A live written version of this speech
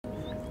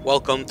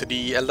Welcome to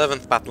the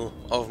 11th battle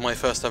of my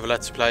first ever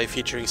Let's Play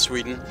featuring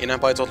Sweden in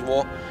Empire Total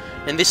War.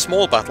 In this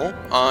small battle,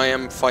 I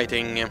am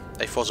fighting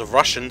a force of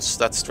Russians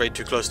that's strayed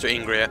too close to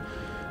Ingria,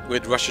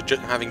 with Russia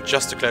having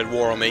just declared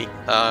war on me.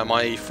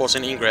 My force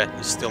in Ingria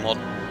is still not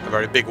a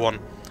very big one.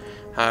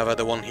 However,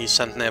 the one he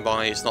sent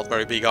nearby is not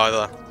very big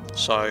either.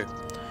 So,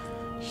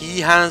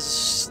 he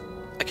has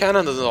a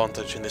cannon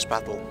advantage in this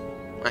battle,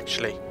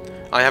 actually.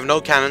 I have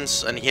no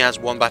cannons and he has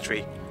one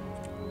battery.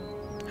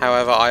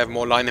 However, I have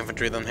more line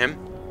infantry than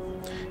him.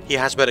 He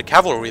has better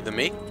cavalry than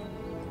me.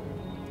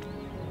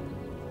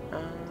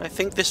 I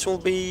think this will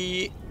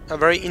be a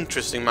very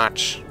interesting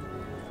match.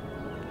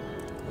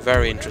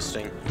 Very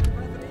interesting.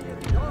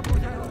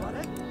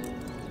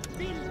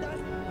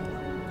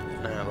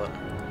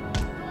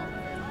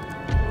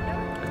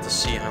 Let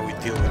us see how we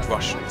deal with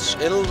Russians.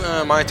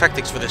 My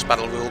tactics for this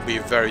battle will be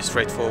very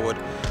straightforward.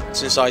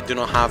 Since I do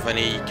not have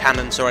any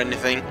cannons or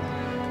anything,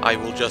 I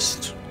will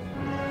just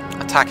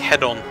attack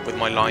head-on with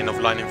my line of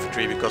line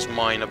infantry because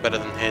mine are better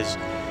than his.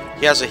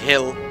 He has a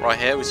hill right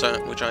here,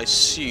 which I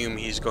assume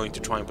he's going to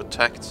try and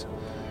protect.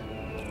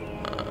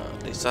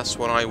 At least that's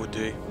what I would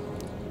do.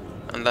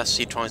 Unless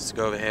he tries to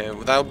go over here.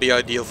 That would be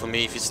ideal for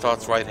me if he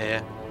starts right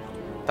here.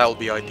 That would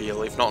be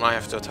ideal. If not, I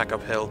have to attack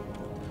uphill.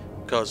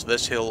 Because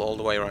there's hill all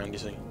the way around, you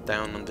see.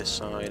 Down on this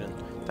side and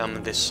down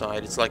on this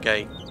side. It's like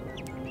a...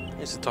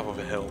 It's the top of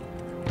a hill.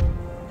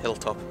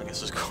 Hilltop, I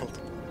guess it's called.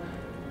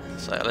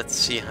 So let's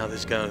see how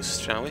this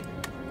goes, shall we?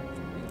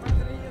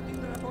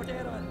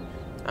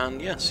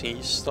 And yes,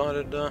 he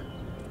started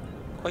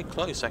quite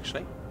close,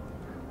 actually.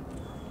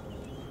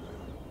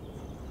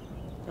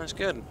 That's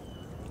good.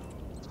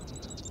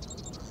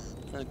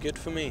 That's good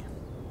for me.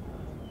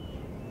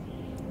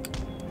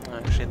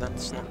 Actually,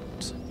 that's not...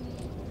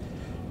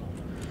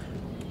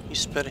 He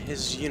spread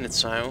his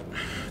units out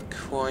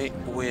quite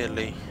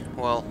weirdly.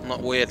 Well,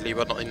 not weirdly,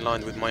 but not in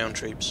line with my own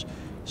troops.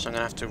 So I'm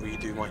going to have to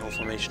redo my whole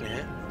formation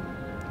here.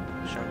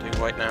 Which I'm doing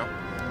right now.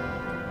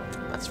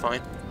 That's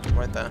fine.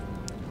 Right there.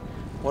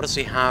 What does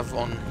he have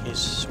on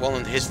his... Well,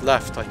 on his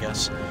left, I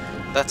guess.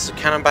 That's a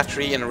cannon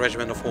battery and a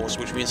regiment of horse,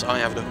 which means I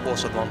have the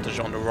horse advantage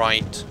on the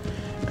right.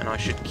 And I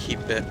should keep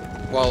it...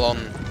 Well, on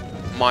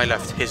my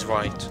left, his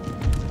right.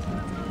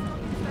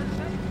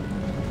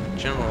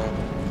 General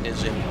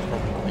is in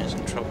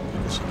trouble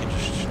because he can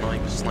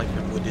just snipe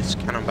him with his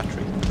cannon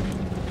battery.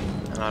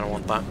 And I don't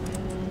want that.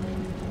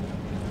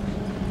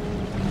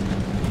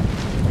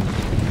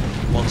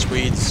 Come on,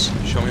 Swedes,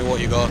 show me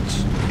what you got.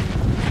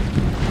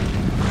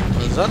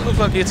 Does that look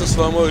like it's a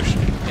slow motion?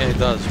 Yeah, it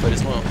does, but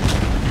it's not.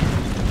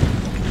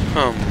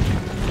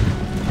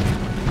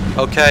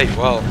 Okay,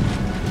 well,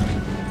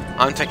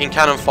 I'm taking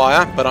cannon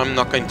fire, but I'm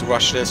not going to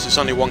rush this. It's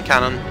only one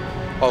cannon,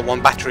 or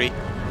one battery.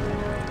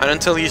 And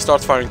until he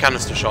starts firing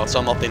canister shots,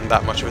 I'm not in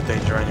that much of a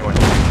danger anyway.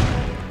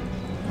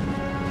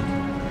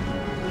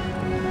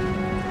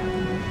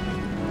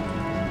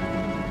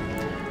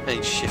 And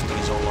he's shifting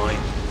his own line.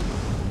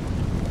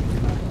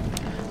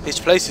 He's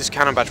placed his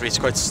cannon batteries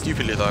quite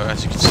stupidly though,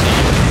 as you can see.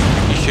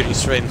 He's shooting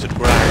straight into the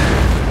ground.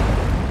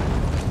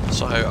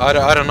 So, I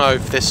don't know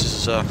if this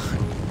is...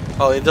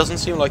 well, it doesn't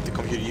seem like the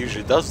computer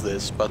usually does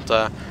this, but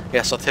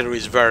yes, artillery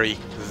is very,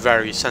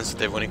 very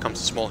sensitive when it comes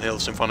to small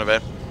hills in front of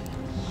it.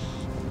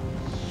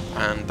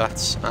 And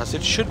that's as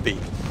it should be.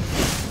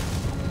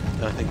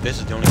 I think this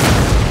is the only thing.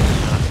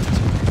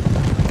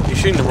 He's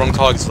shooting the wrong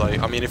targets though.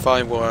 I mean, if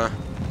I were him,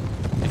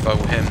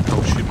 I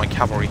would shoot my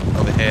cavalry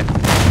over here.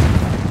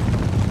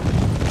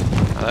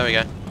 Oh, there we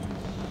go.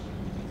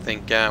 I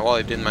think, well,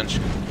 he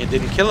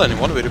didn't kill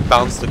anyone, but he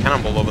bounced the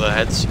cannonball over their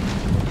heads.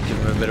 Give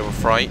him a bit of a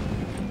fright.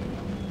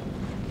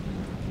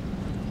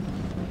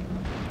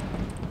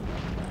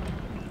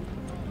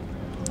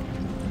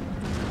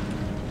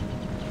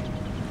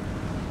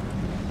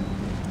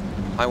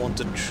 I want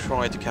to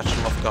try to catch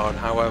them off guard.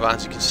 However,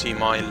 as you can see,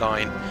 my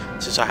line,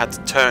 since I had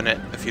to turn it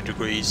a few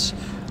degrees,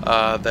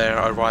 they're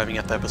arriving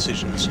at their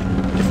positions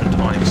at different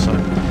times, so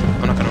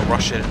I'm not going to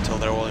rush it until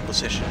they're all in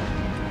position.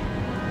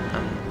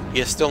 He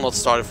has still not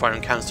started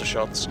firing canister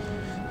shots,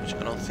 which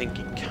I don't think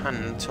he can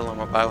until I'm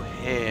about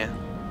here.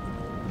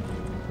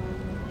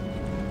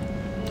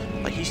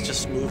 Like, he's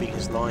just moving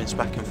his lines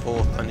back and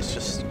forth, and it's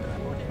just...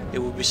 It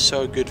would be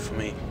so good for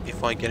me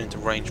if I get into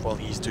range while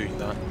he's doing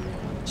that.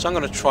 So I'm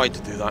going to try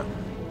to do that.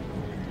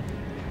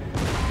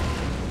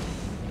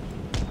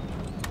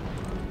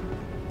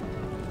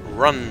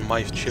 Run,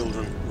 my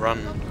children,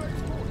 run.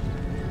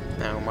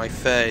 Now, my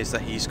fear is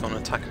that he's going to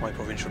attack my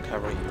provincial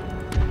cavalry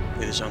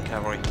with his own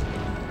cavalry.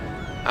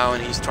 Oh,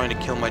 and he's trying to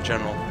kill my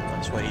general.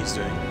 That's what he's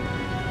doing.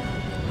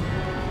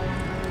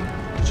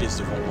 Which is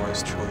the wrong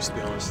wise choice, to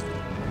be honest.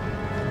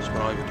 That's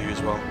what I would do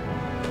as well.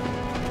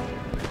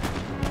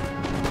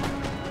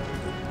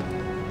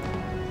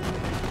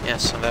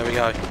 Yes, and there we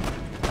go.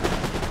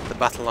 The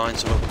battle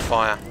lines have opened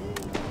fire.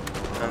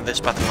 And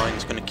this battle line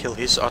is going to kill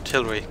his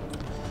artillery.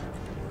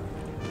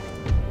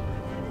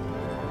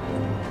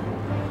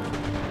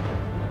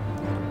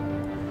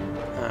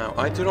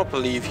 I do not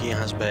believe he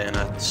has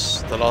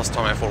bayonets. The last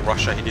time I fought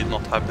Russia, he did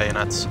not have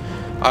bayonets.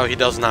 Oh, he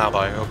does now,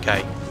 though.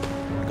 Okay.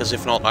 because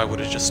if not I would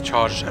have just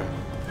charged him.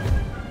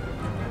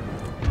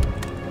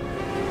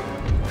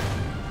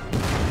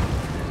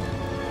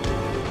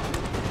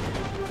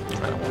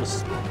 I don't want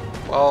to...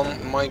 Well,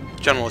 my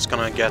general is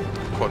gonna get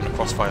caught in the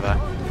crossfire there.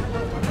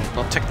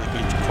 Not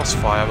technically the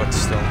crossfire, but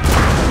still.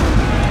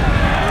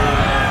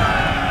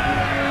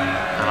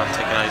 And I'm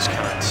taking out his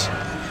cannons.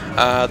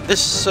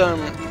 This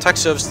attack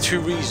serves two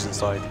reasons,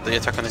 though, the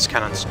attack on his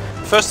cannons.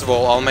 First of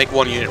all, I'll make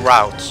one unit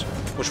rout,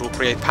 which will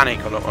create panic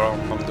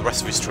among the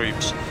rest of his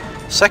troops.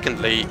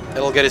 Secondly,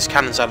 it'll get his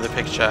cannons out of the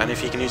picture, and if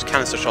he can use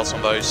canister shots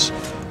on those,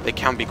 they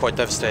can be quite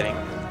devastating.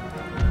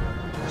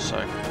 So,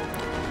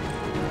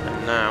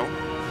 and now,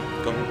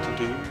 I'm going to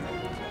do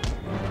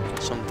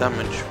some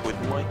damage with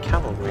my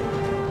cavalry.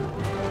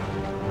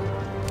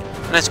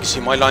 And as you can see,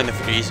 my line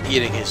infantry is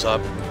eating his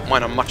up.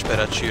 Mine are much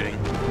better at shooting.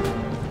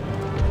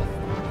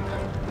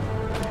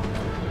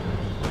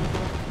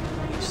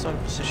 He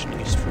started positioning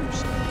his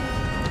troops.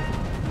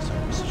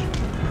 Start positioning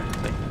them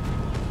correctly.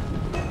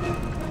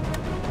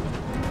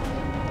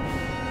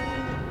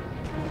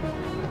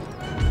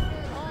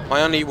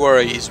 My only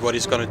worry is what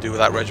he's going to do with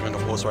that regiment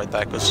of horse right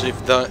there, because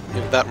if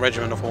that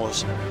regiment of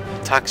horse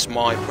attacks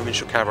my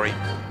provincial cavalry,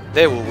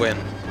 they will win,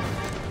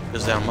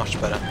 because they are much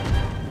better.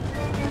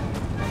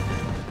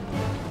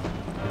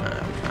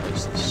 How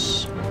is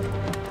this?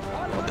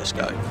 Oh, this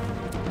guy.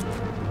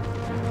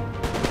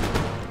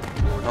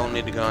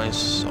 Only the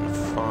guys on the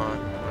far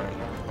right,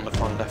 on the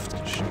far left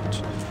can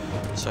shoot.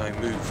 So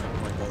move,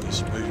 my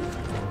boys, move.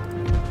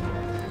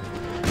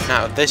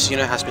 Now this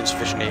unit has been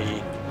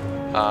sufficiently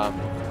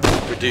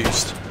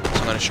reduced, so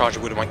I'm going to charge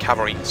it with my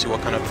cavalry and see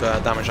what kind of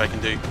damage I can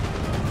do.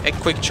 A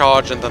quick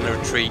charge and then a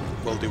retreat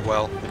will do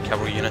well with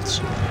cavalry units.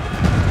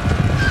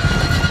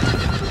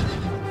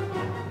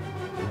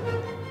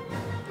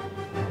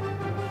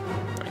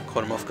 I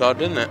caught him off guard,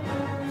 didn't it?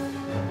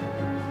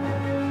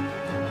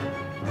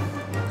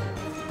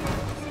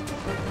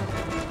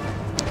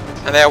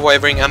 And they are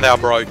wavering and they are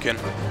broken.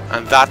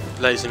 And that,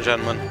 ladies and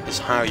gentlemen, is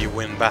how you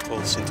win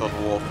battles in Total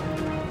War.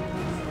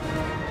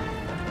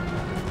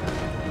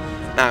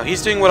 Now,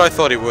 he's doing what I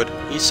thought he would.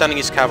 He's sending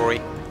his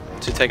cavalry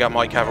to take out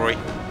my cavalry,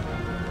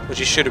 which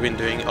he should have been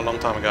doing a long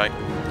time ago.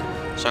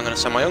 So I'm going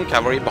to send my own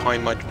cavalry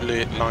behind my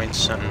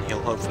lines, and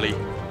he'll hopefully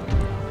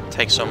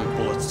take some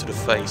bullets to the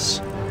face.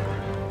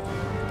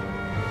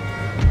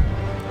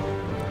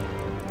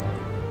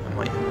 And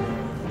my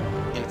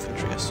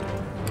infantry is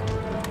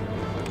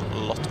a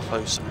lot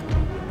closer.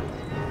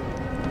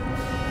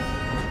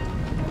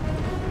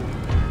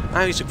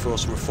 Now he's of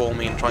course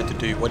reforming and trying to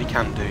do what he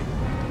can do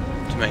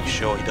to make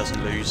sure he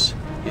doesn't lose.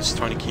 He's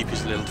trying to keep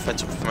his little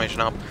defensive formation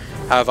up.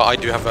 However, I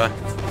do have a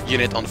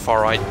unit on the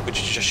far right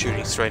which is just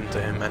shooting straight into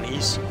him, and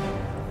he's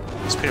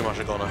pretty much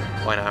a goner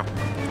by now.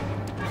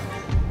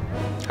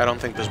 I don't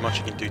think there's much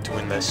he can do to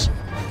win this.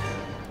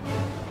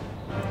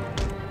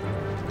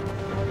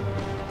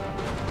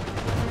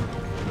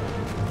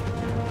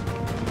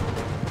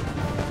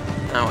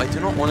 Now, I do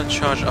not want to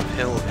charge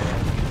uphill here.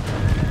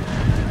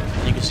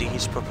 And you can see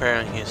he's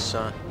preparing his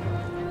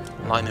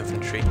line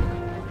infantry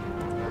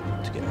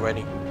to get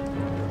ready.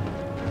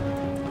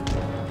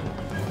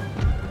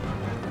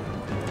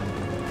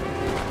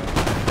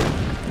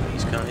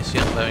 These guys,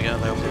 yeah, there we go,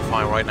 they're opening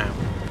fire right now.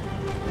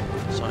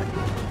 So,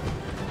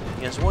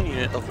 he has one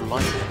unit of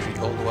line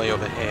infantry all the way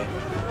over here.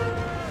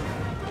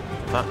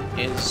 That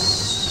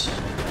is,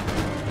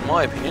 in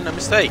my opinion, a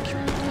mistake.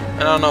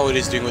 And I don't know what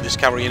he's doing with this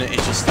cavalry unit,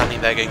 he's just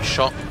standing there getting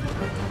shot.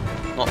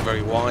 Not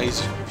very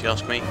wise, if you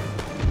ask me.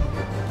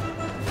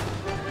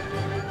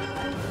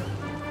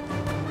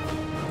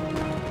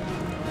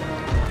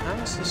 How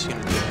is this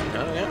unit doing?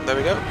 Oh yeah, there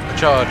we go, a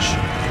charge.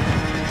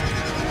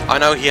 I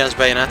know he has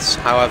bayonets,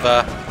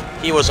 however,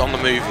 he was on the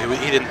move,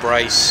 he didn't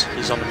brace,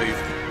 he's on the move.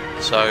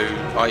 So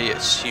I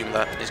assume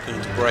that is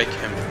going to break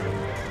him.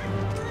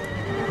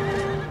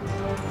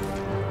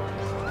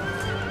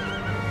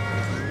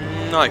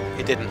 No,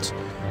 he didn't.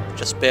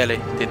 Just barely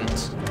didn't.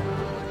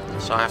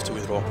 So I have to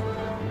withdraw.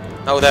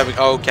 Oh, there we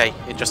go. Okay,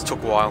 it just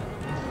took a while.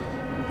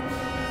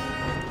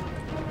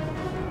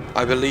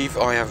 I believe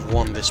I have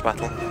won this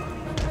battle,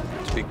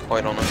 to be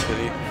quite honest with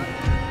you.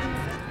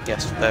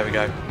 Yes, there we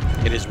go.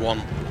 It is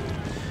won.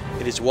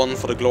 It is won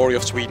for the glory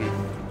of Sweden.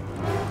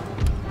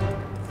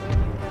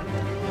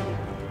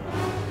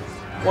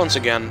 Once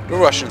again, the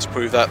Russians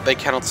prove that they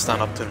cannot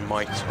stand up to the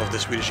might of the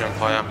Swedish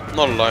Empire.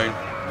 Not alone.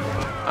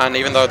 And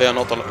even though they are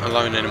not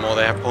alone anymore,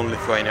 they have Poland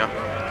Lithuania.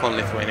 Poland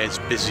Lithuania is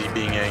busy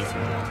being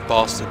a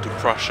bastard to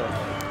Prussia,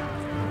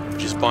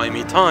 which is buying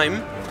me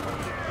time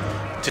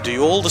to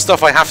do all the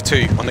stuff I have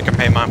to on the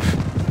campaign map.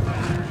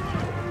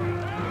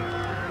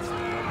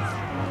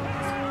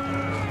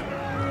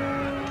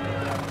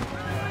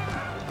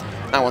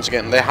 Now once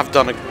again, they have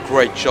done a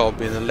great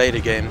job in the later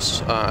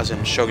games, as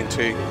in Shogun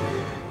 2,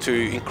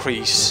 to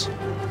increase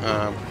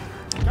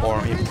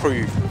or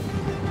improve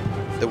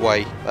the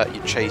way that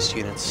you chase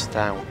units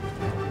down.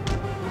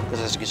 Because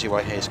as you can see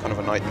right here, it's kind of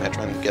a nightmare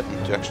trying to get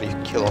them to actually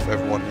kill off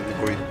everyone in the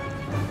group.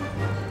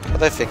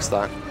 But they fixed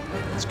that.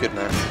 It's good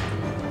now.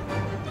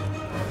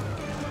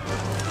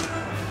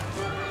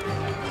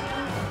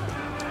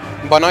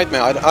 by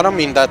nightmare, I don't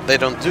mean that they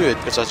don't do it,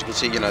 because as you can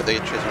see, you know, they're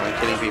chasing around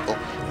killing people.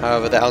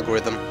 However, the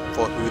algorithm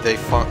for who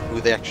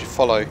they actually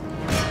follow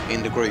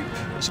in the group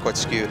is quite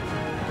skewed.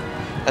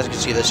 As you can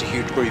see, there's a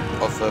huge group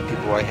of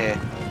people right here.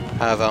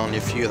 However, only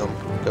a few of them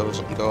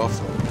go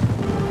after them.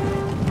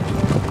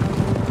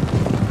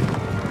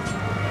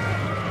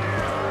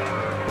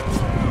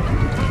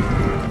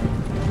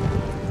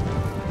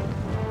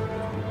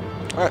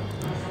 Alright,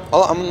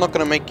 well, I'm not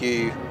gonna make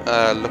you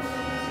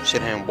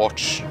sit here and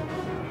watch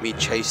me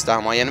chase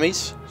down my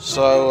enemies.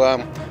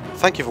 So,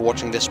 thank you for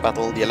watching this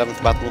battle, the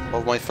 11th battle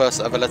of my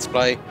first ever Let's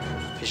Play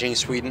fishing in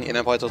Sweden in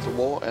Empire Total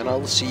War, and I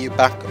will see you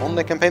back on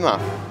the campaign map.